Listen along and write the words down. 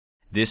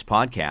This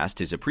podcast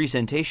is a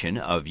presentation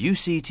of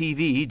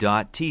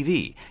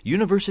UCTV.tv,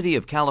 University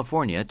of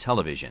California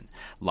Television.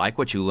 Like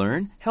what you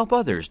learn? Help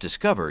others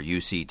discover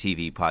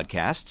UCTV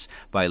podcasts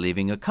by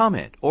leaving a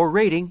comment or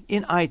rating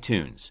in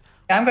iTunes.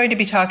 I'm going to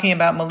be talking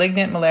about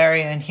malignant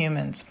malaria in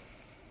humans.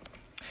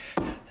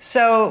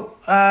 So,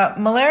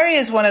 malaria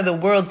is one of the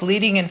world's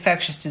leading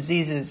infectious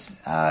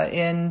diseases.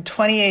 In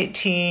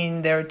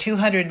 2018, there were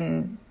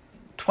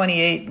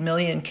 228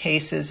 million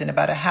cases and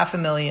about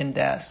 500,000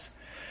 deaths.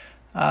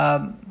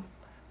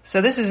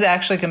 So this is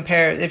actually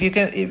compared. If you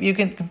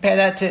can compare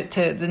that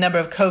to the number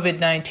of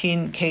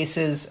COVID-19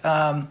 cases,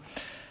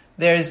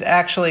 there's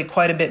actually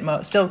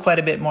still quite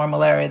a bit more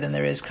malaria than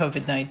there is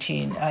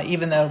COVID-19,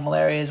 even though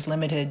malaria is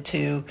limited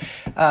to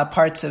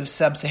parts of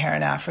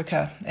sub-Saharan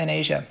Africa and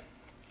Asia.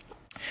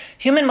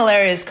 Human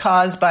malaria is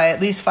caused by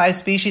at least 5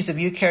 species of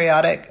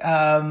eukaryotic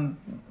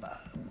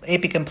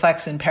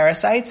apicomplexan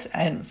parasites,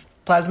 and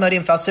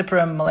Plasmodium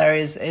falciparum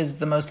malaria is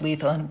the most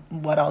lethal and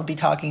what I'll be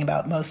talking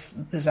about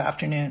most this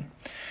afternoon.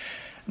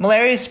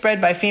 Malaria is spread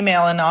by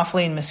female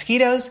Anopheline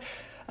mosquitoes,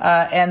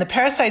 and the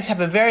parasites have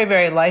a very,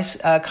 very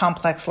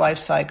complex life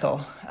cycle,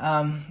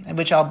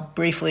 which I'll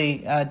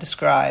briefly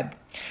describe.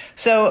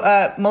 So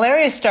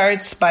malaria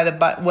starts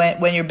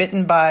when you're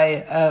bitten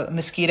by a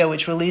mosquito,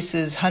 which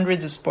releases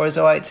hundreds of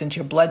sporozoites into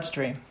your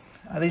bloodstream.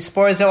 These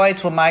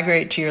sporozoites will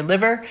migrate to your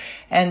liver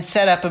and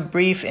set up a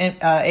brief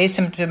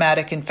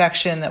asymptomatic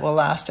infection that will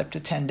last up to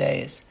 10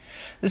 days.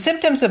 The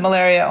symptoms of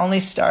malaria only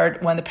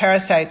start when the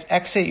parasites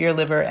exit your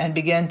liver and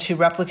begin to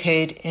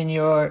replicate in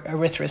your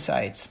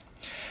erythrocytes.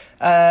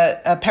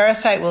 A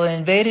parasite will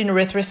invade an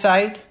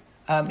erythrocyte.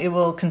 It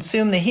will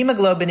consume the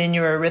hemoglobin in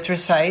your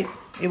erythrocyte.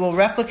 It will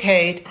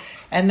replicate,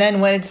 and then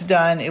when it's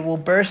done, it will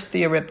burst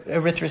the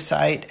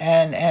erythrocyte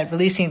and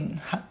releasing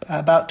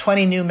about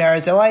 20 new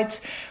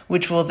merozoites,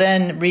 which will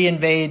then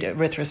reinvade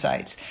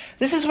erythrocytes.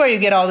 This is where you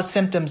get all the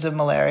symptoms of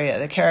malaria,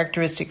 the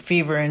characteristic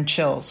fever and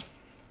chills.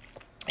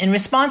 In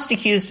response to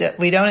cues that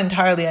we don't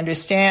entirely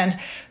understand,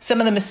 some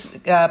of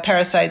the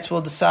parasites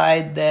will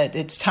decide that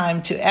it's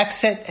time to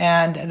exit,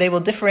 and they will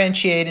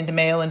differentiate into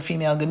male and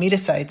female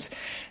gametocytes.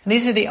 And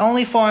these are the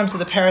only forms of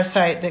the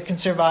parasite that can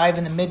survive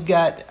in the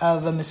midgut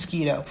of a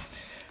mosquito.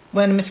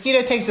 When a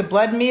mosquito takes a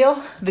blood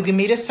meal, the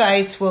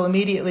gametocytes will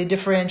immediately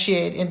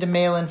differentiate into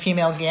male and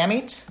female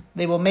gametes.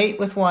 They will mate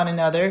with one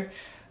another.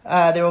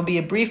 There will be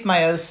a brief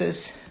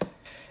meiosis.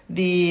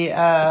 The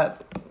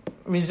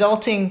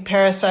resulting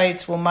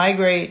parasites will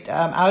migrate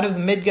out of the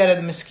midgut of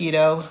the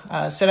mosquito,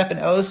 set up an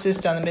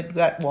oocyst on the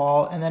midgut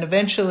wall, and then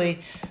eventually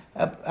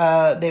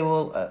they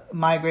will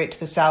migrate to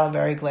the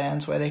salivary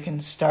glands where they can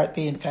start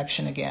the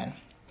infection again.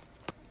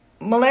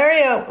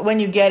 Malaria,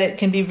 when you get it,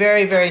 can be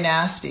very, very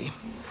nasty.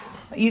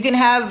 You can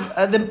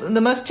have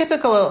the most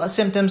typical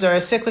symptoms are a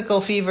cyclical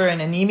fever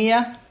and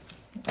anemia,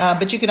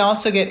 but you can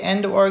also get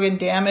end organ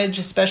damage,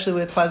 especially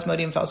with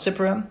Plasmodium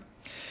falciparum.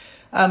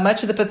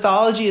 Much of the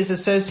pathology is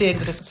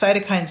associated with a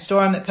cytokine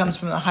storm that comes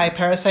from the high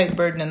parasite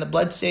burden in the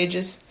blood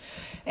stages.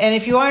 And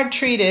if you aren't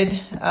treated,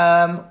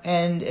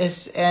 and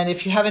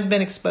if you haven't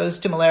been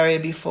exposed to malaria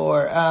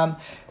before,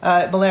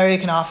 malaria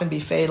can often be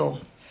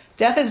fatal.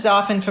 Death is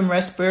often from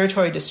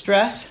respiratory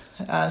distress,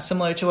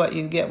 similar to what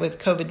you get with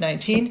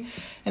COVID-19,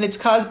 and it's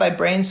caused by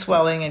brain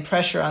swelling and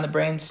pressure on the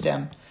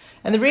brainstem.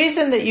 And the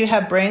reason that you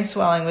have brain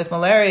swelling with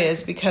malaria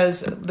is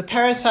because the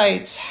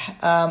parasites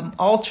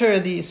alter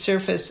the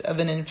surface of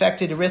an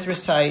infected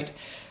erythrocyte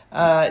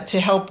to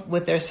help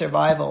with their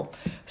survival.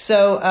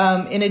 So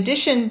in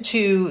addition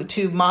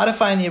to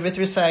modifying the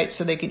erythrocyte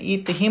so they can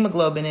eat the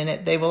hemoglobin in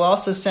it, they will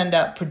also send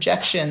out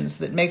projections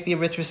that make the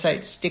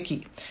erythrocytes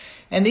sticky.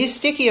 And these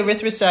sticky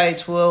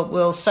erythrocytes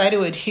will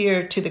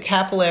cytoadhere to the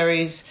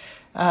capillaries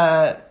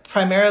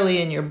primarily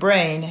in your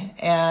brain,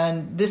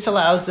 and this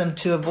allows them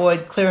to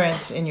avoid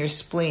clearance in your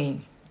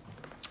spleen.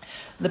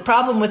 The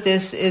problem with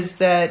this is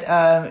that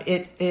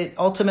it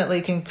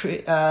ultimately can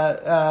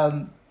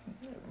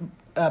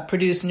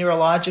produce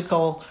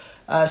neurological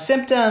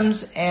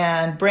symptoms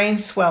and brain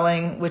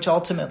swelling, which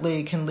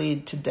ultimately can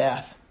lead to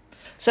death.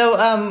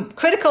 So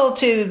critical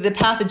to the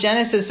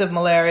pathogenesis of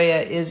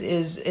malaria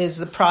is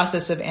the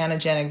process of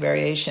antigenic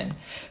variation.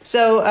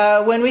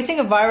 So when we think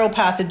of viral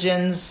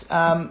pathogens,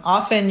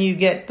 often you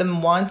get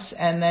them once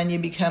and then you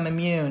become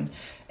immune.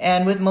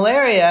 And with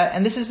malaria,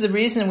 and this is the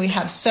reason we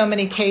have so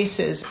many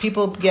cases,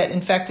 people get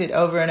infected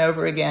over and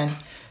over again.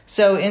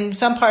 So in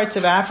some parts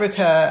of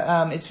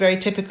Africa, it's very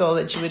typical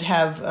that you would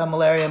have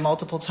malaria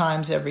multiple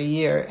times every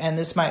year, and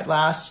this might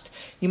last.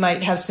 You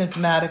might have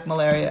symptomatic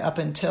malaria up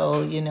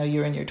until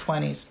you're in your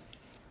 20s.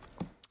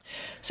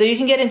 So you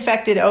can get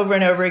infected over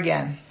and over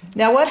again.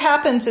 Now, what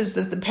happens is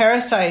that the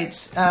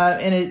parasites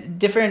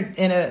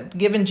in a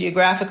given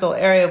geographical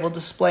area will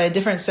display a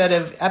different set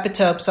of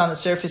epitopes on the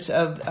surface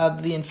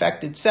of the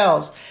infected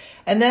cells.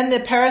 And then the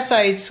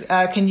parasites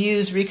can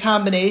use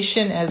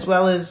recombination as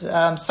well as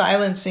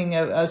silencing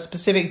of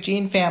specific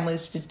gene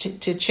families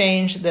to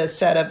change the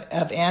set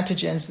of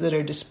antigens that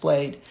are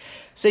displayed.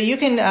 So you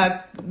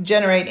can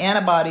generate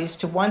antibodies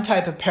to one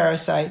type of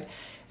parasite,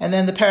 And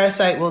then the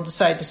parasite will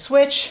decide to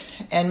switch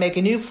and make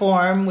a new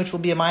form, which will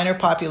be a minor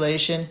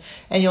population,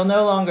 and you'll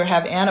no longer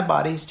have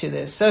antibodies to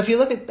this. So if you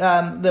look at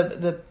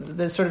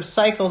the sort of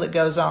cycle that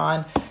goes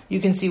on, you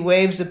can see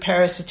waves of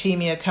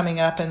parasitemia coming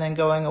up and then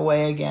going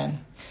away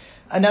again.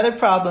 Another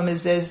problem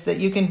is that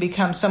you can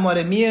become somewhat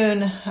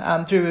immune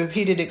through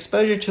repeated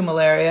exposure to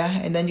malaria,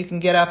 and then you can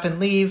get up and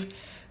leave.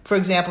 For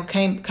example,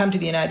 come to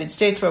the United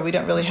States where we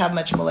don't really have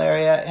much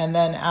malaria, and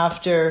then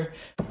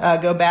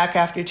go back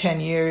after 10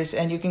 years,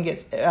 and you can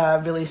get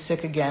really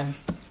sick again.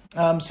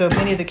 So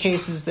many of the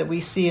cases that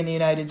we see in the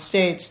United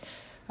States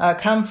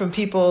come from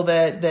people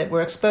that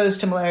were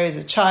exposed to malaria as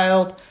a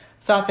child,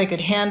 thought they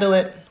could handle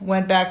it,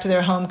 went back to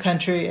their home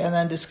country, and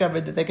then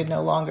discovered that they could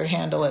no longer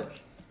handle it.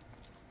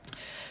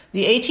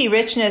 The AT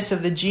richness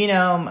of the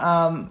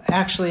genome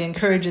actually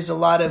encourages a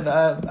lot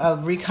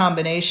of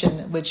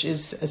recombination, which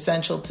is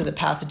essential to the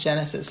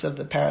pathogenesis of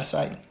the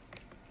parasite.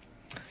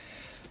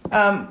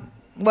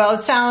 Well,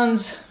 it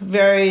sounds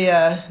very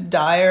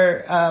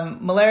dire.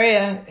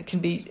 Malaria can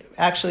be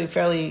actually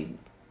fairly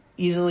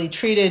easily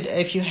treated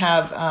if you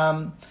have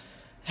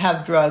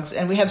drugs,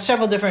 and we have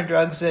several different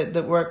drugs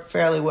that work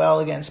fairly well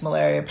against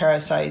malaria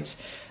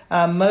parasites.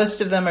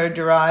 Most of them are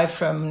derived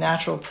from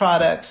natural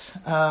products,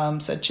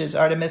 such as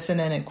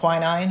artemisinin and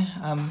quinine.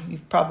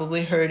 You've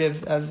probably heard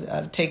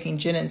of taking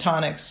gin and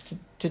tonics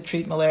to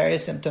treat malaria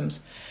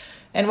symptoms.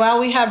 And while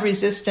we have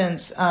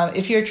resistance,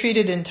 if you're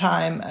treated in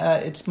time,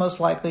 it's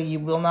most likely you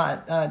will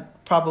not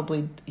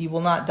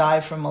die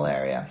from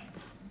malaria.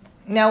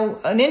 Now,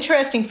 an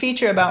interesting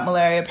feature about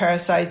malaria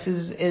parasites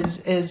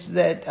is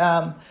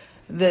that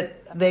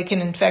they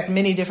can infect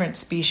many different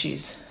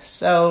species.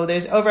 So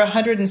there's over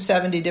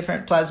 170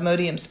 different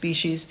Plasmodium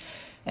species,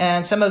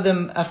 and some of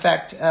them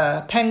affect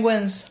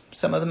penguins,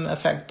 some of them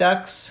affect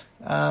ducks.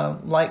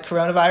 Like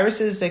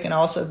coronaviruses, they can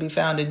also be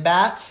found in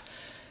bats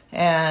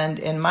and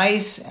in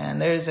mice,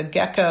 and there's a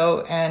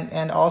gecko,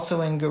 and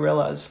also in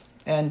gorillas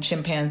and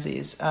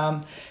chimpanzees.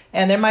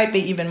 And there might be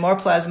even more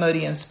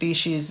Plasmodium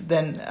species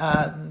than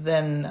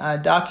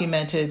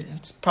documented.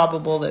 It's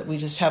probable that we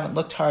just haven't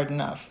looked hard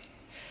enough.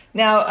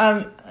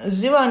 Now,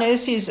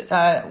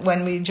 zoonoses,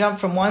 when we jump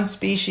from one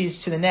species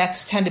to the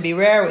next, tend to be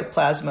rare with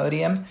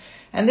Plasmodium.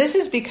 And this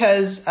is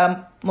because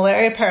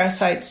malaria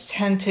parasites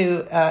tend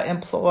to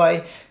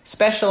employ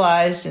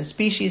specialized and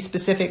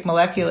species-specific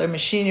molecular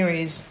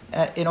machineries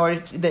that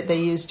they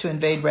use to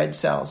invade red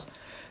cells.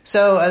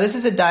 So this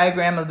is a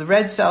diagram of the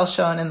red cell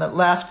shown in the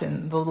left,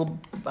 and the little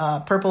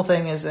purple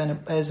thing is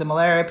a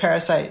malaria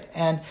parasite.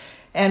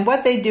 And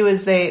what they do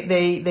is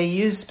they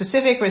use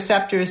specific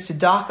receptors to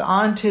dock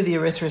onto the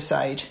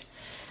erythrocyte.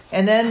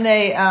 And then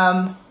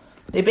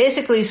they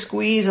basically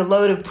squeeze a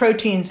load of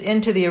proteins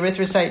into the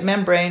erythrocyte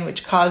membrane,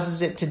 which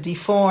causes it to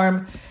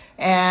deform.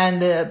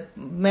 And the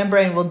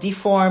membrane will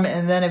deform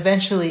and then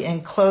eventually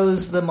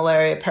enclose the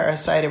malaria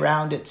parasite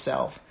around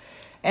itself.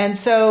 And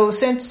so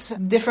since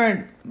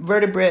different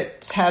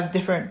vertebrates have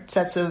different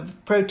sets of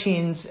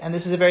proteins, and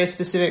this is a very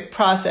specific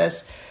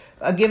process,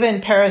 a given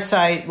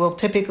parasite will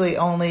typically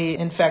only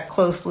infect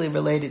closely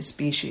related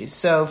species.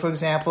 So, for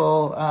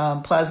example,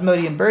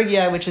 Plasmodium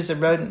berghei, which is a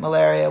rodent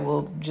malaria,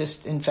 will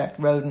just infect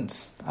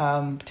rodents,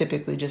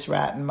 typically just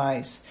rat and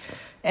mice.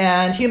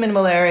 And human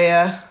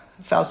malaria,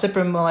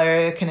 Falciparum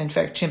malaria, can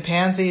infect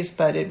chimpanzees,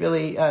 but it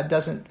really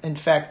doesn't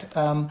infect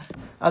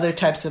other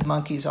types of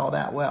monkeys all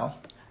that well.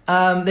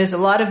 There's a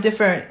lot of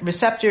different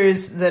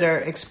receptors that are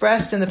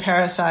expressed in the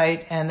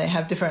parasite, and they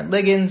have different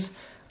ligands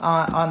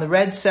on the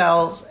red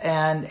cells,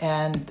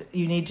 and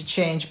you need to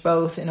change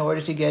both in order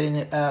to get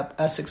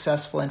a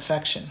successful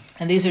infection.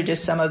 And these are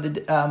just some of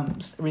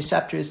the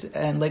receptors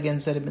and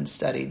ligands that have been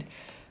studied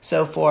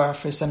so far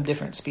for some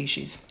different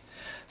species.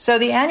 So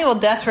the annual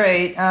death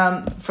rate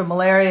from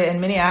malaria in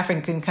many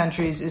African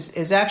countries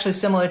is actually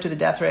similar to the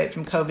death rate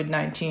from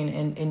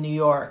COVID-19 in New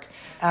York.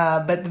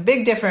 But the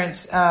big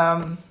difference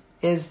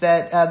is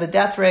that the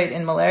death rate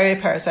in malaria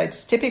parasites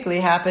is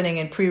typically happening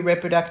in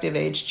pre-reproductive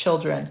age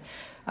children.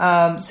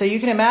 So you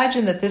can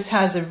imagine that this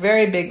has a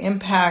very big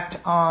impact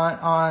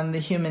on the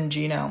human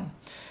genome.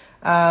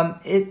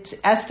 It's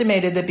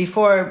estimated that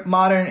before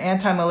modern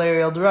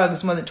anti-malarial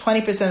drugs, more than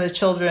 20% of the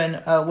children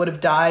would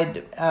have died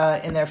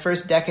in their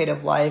first decade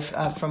of life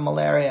from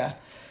malaria.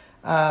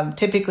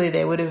 Typically,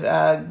 they would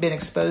have been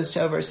exposed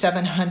to over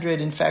 700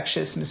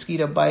 infectious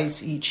mosquito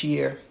bites each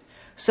year.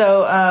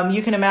 So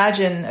you can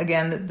imagine,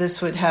 again, that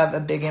this would have a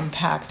big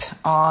impact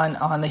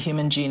on the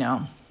human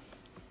genome.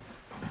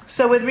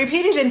 So with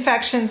repeated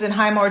infections and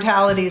high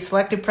mortality,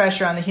 selective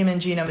pressure on the human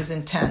genome is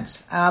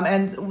intense.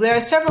 And there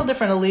are several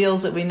different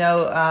alleles that we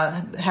know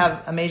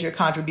have a major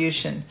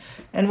contribution.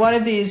 And one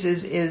of these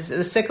is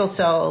the sickle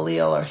cell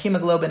allele, or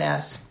hemoglobin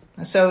S.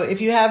 So if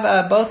you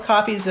have both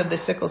copies of the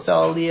sickle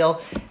cell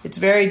allele, it's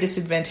very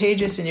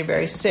disadvantageous and you're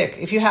very sick.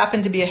 If you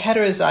happen to be a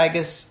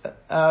heterozygous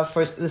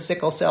for the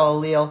sickle cell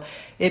allele,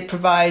 it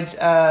provides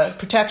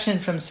protection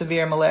from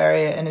severe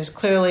malaria and is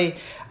clearly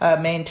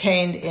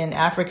maintained in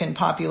African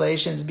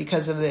populations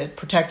because of the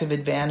protective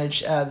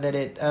advantage that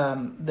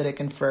it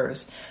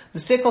confers. The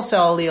sickle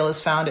cell allele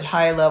is found at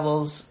high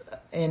levels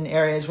in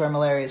areas where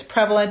malaria is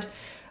prevalent.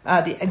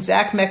 The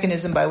exact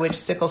mechanism by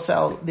which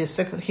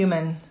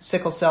human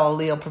sickle cell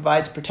allele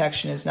provides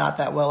protection is not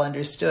that well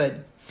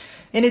understood.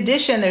 In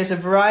addition, there's a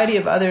variety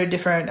of other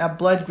different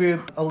blood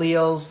group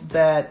alleles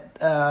that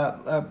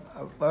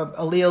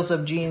alleles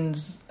of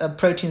genes,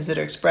 proteins that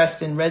are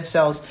expressed in red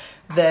cells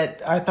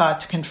that are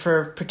thought to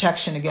confer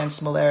protection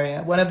against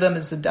malaria. One of them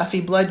is the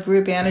Duffy blood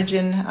group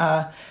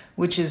antigen,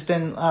 which has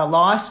been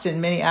lost in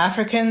many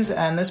Africans,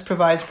 and this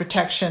provides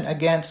protection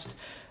against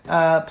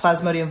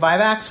Plasmodium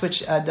vivax,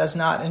 which does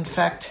not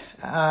infect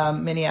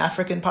many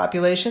African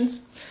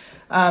populations.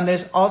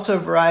 There's also a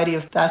variety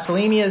of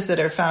thalasselemias that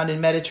are found in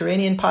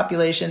Mediterranean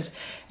populations,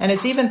 and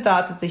it's even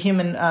thought that the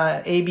human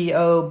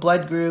ABO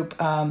blood group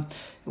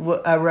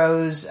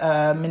arose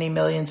many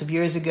millions of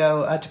years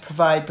ago to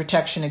provide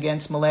protection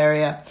against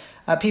malaria.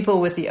 People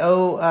with the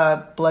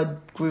O blood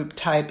group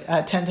type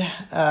tend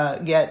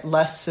to get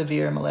less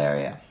severe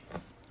malaria.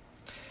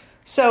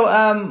 So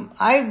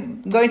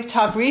I'm going to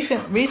talk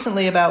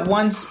recently about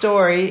one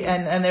story,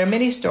 and there are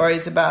many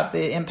stories about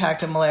the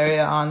impact of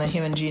malaria on the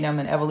human genome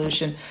and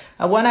evolution.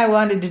 One I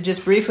wanted to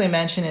just briefly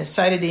mention is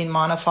cytidine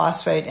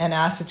monophosphate and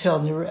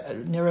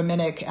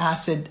acetyl-neuramic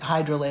acid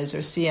hydrolase,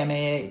 or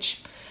CMAH.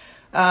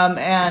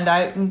 And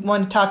I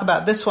want to talk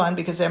about this one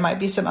because there might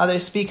be some other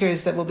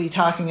speakers that will be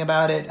talking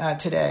about it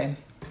today.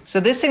 So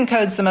this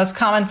encodes the most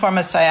common form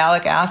of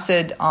sialic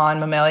acid on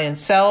mammalian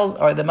cells,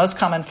 or the most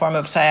common form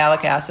of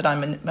sialic acid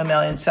on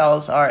mammalian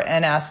cells are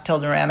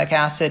N-acetylneuramic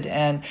acid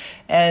and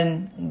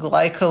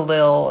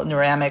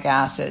N-glycolylneuramic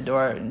acid,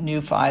 or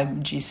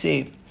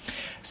Nu5GC.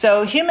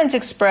 So humans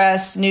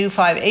express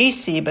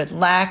Nu5AC but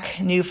lack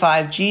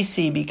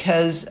Nu5GC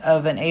because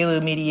of an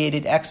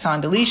ALU-mediated exon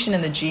deletion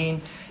in the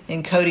gene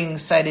encoding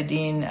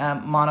cytidine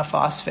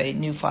monophosphate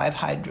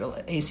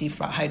Nu5AC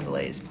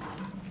hydrolase,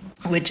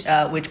 which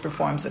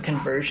performs the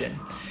conversion.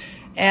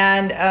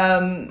 And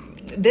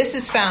this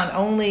is found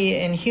only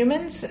in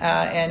humans,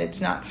 and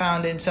it's not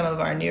found in some of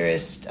our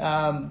nearest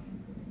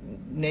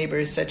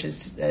neighbors, such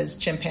as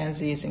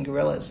chimpanzees and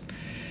gorillas.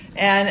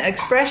 And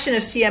expression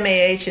of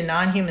CMAH in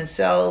non-human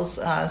cells,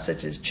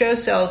 such as CHO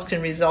cells,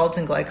 can result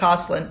in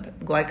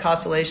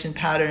glycosylation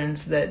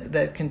patterns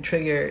that can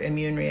trigger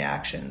immune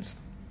reactions.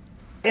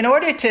 In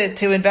order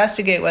to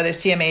investigate whether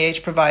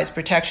CMAH provides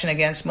protection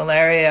against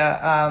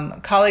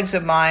malaria, colleagues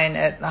of mine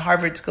at the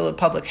Harvard School of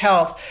Public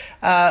Health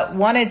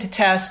wanted to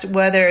test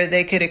whether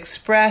they could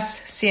express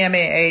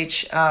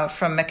CMAH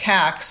from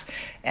macaques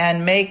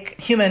and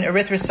make human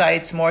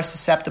erythrocytes more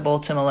susceptible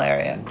to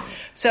malaria.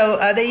 So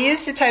they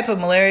used a type of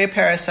malaria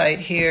parasite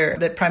here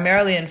that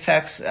primarily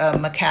infects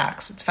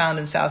macaques. It's found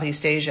in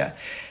Southeast Asia.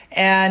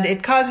 And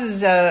it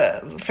causes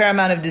a fair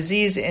amount of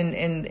disease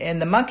in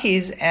the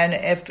monkeys. And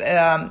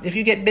if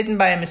you get bitten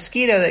by a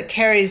mosquito that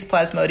carries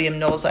Plasmodium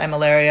knowlesi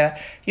malaria,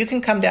 you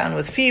can come down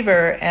with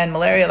fever and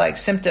malaria-like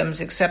symptoms,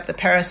 except the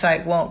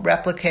parasite won't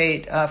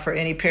replicate for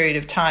any period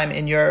of time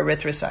in your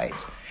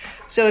erythrocytes.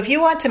 So if you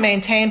want to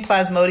maintain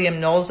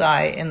Plasmodium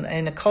knowlesi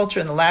in a culture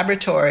in the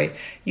laboratory,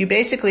 you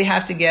basically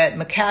have to get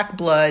macaque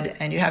blood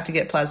and you have to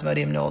get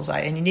Plasmodium knowlesi.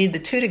 And you need the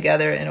two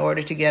together in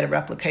order to get a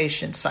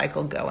replication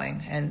cycle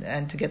going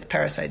and to get the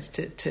parasites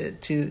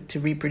to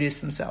reproduce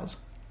themselves.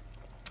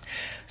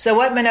 So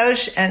what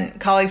Manoj and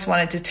colleagues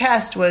wanted to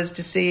test was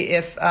to see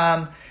if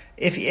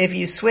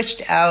you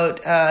switched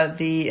out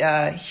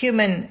the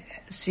human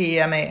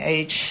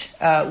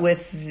CMAH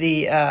with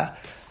the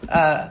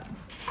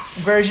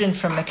version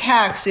from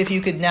macaques, if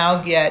you could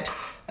now get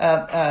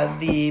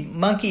the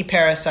monkey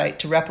parasite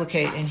to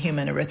replicate in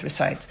human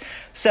erythrocytes.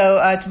 So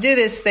to do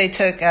this, they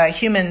took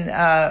human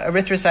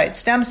erythrocyte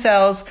stem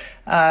cells,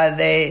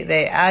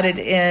 they added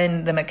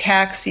in the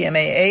macaque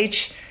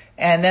CMAH,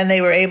 and then they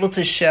were able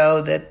to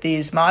show that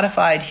these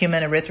modified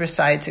human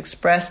erythrocytes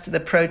expressed the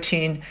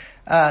protein,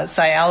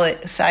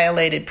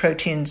 sialylated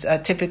proteins,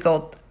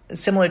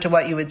 similar to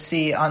what you would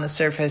see on the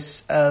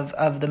surface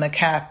of the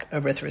macaque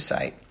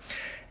erythrocyte.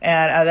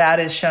 And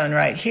that is shown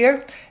right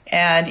here.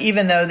 And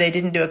even though they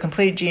didn't do a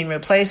complete gene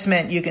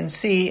replacement, you can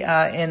see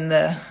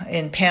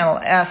in panel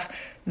F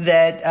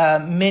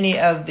that many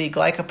of the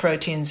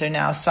glycoproteins are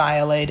now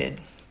sialylated.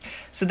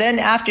 So then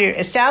after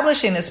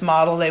establishing this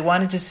model, they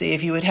wanted to see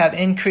if you would have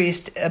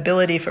increased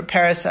ability for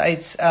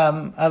parasites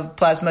of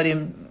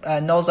Plasmodium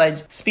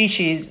knowlesi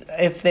species,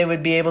 if they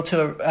would be able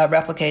to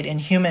replicate in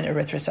human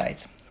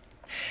erythrocytes.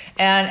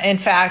 And in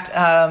fact,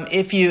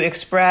 if you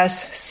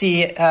express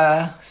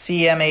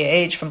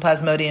CMAH from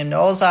Plasmodium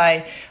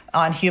knowlesi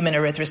on human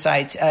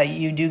erythrocytes,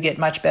 you do get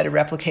much better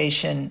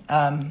replication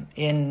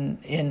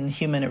in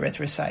human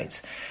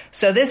erythrocytes.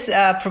 So this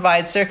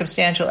provides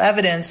circumstantial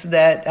evidence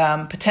that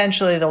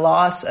potentially the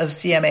loss of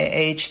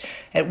CMAH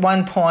at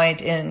one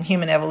point in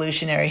human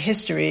evolutionary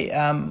history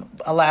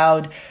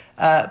allowed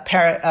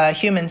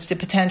humans to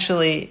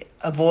potentially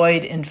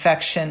avoid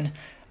infection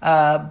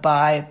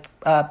by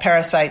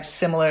parasites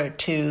similar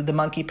to the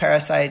monkey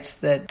parasites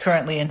that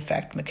currently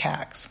infect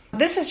macaques.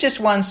 This is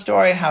just one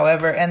story,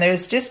 however, and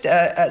there's just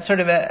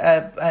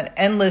an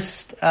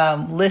endless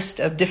list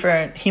of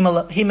different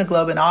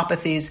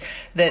hemoglobinopathies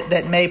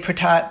that may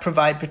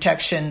provide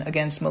protection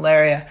against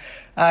malaria.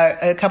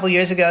 A couple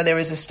years ago, there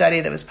was a study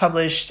that was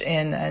published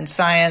in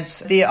Science.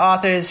 The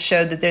authors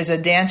showed that there's a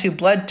DAN2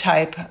 blood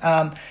type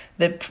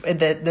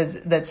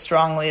that's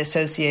strongly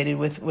associated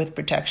with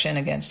protection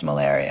against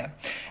malaria.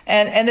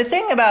 And the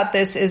thing about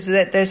this is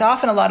that there's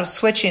often a lot of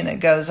switching that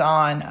goes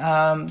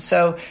on.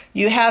 So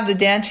you have the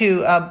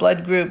DAN2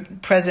 blood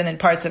group present in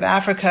parts of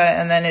Africa,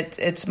 and then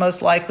it's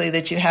most likely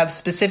that you have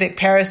specific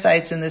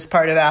parasites in this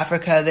part of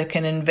Africa that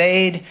can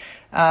invade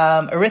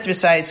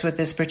erythrocytes with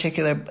this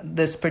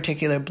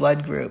particular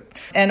blood group.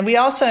 And we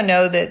also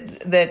know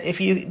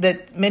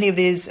that many of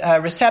these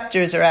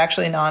receptors are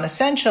actually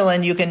non-essential,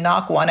 and you can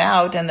knock one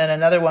out and then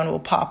another one will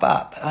pop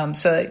up.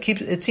 So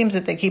it seems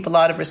that they keep a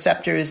lot of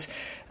receptors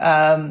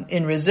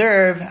in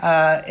reserve,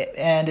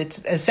 and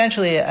it's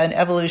essentially an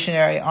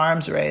evolutionary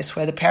arms race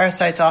where the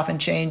parasite's often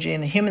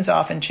changing, the human's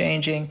often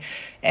changing,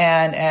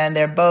 and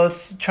they're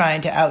both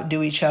trying to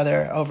outdo each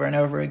other over and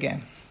over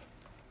again.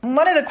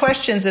 One of the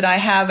questions that I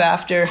have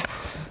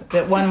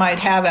that one might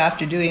have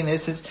after doing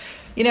this is,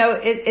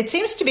 it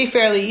seems to be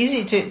fairly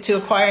easy to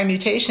acquire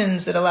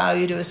mutations that allow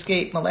you to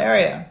escape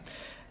malaria.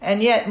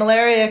 And yet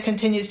malaria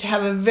continues to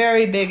have a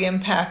very big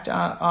impact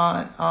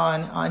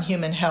on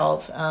human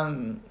health.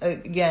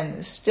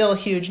 Again, still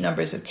huge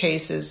numbers of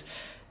cases.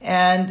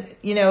 And,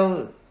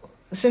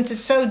 since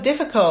it's so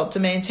difficult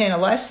to maintain a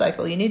life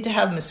cycle, you need to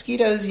have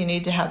mosquitoes, you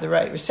need to have the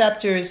right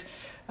receptors,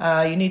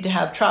 you need to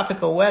have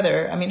tropical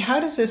weather. I mean,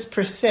 how does this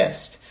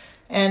persist?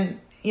 And,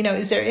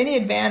 is there any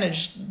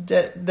advantage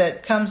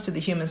that comes to the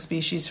human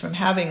species from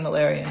having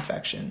malaria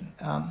infection?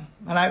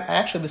 And I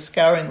actually was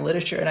scouring the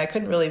literature and I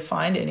couldn't really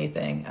find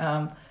anything.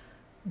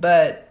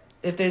 But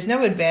if there's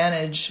no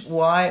advantage,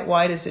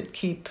 why does it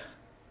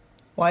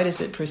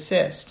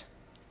persist?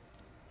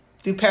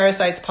 Do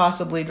parasites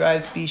possibly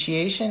drive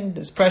speciation?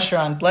 Does pressure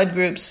on blood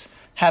groups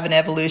have an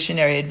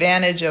evolutionary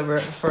advantage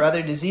for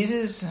other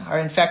diseases? Are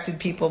infected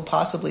people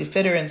possibly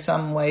fitter in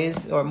some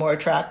ways or more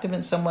attractive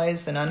in some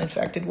ways than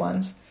uninfected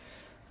ones?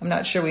 I'm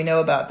not sure we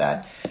know about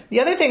that. The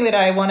other thing that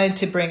I wanted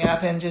to bring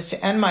up, and just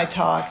to end my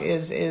talk,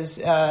 is the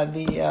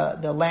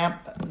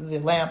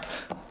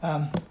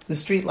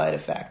streetlight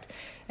effect.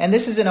 And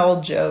this is an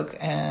old joke.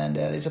 And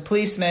there's a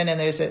policeman, and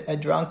there's a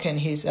drunk, and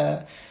he's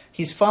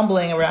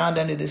fumbling around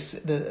under the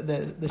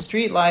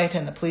streetlight,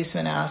 and the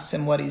policeman asks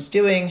him what he's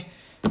doing.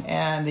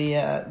 And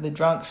the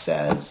drunk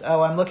says,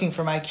 "Oh, I'm looking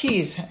for my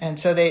keys." And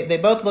so they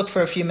both look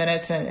for a few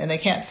minutes, and they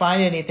can't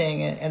find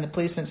anything. And the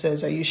policeman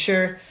says, "Are you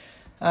sure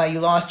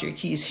you lost your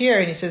keys here?"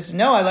 And he says,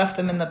 "No, I left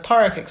them in the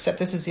park, except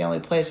this is the only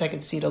place I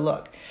could see to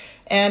look."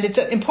 And it's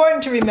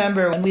important to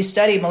remember when we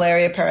study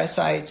malaria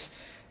parasites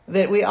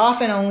that we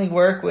often only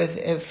work with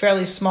a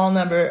fairly small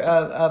number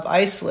of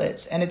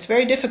isolates. And it's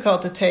very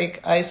difficult to take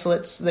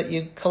isolates that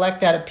you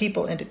collect out of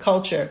people into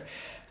culture.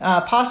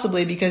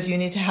 Possibly because you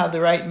need to have the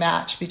right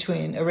match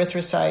between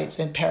erythrocytes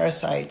and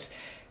parasites.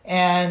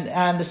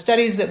 And the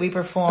studies that we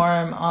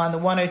perform on the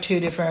one or two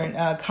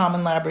different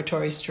common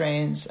laboratory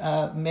strains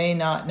may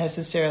not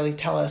necessarily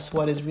tell us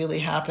what is really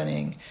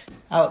happening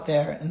out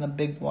there in the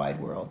big wide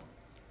world.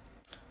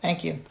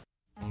 Thank you.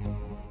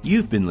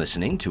 You've been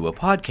listening to a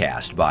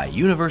podcast by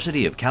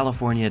University of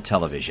California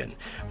Television.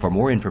 For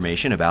more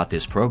information about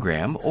this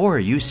program or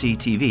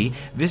UCTV,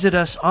 visit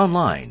us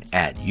online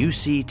at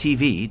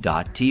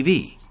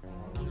uctv.tv.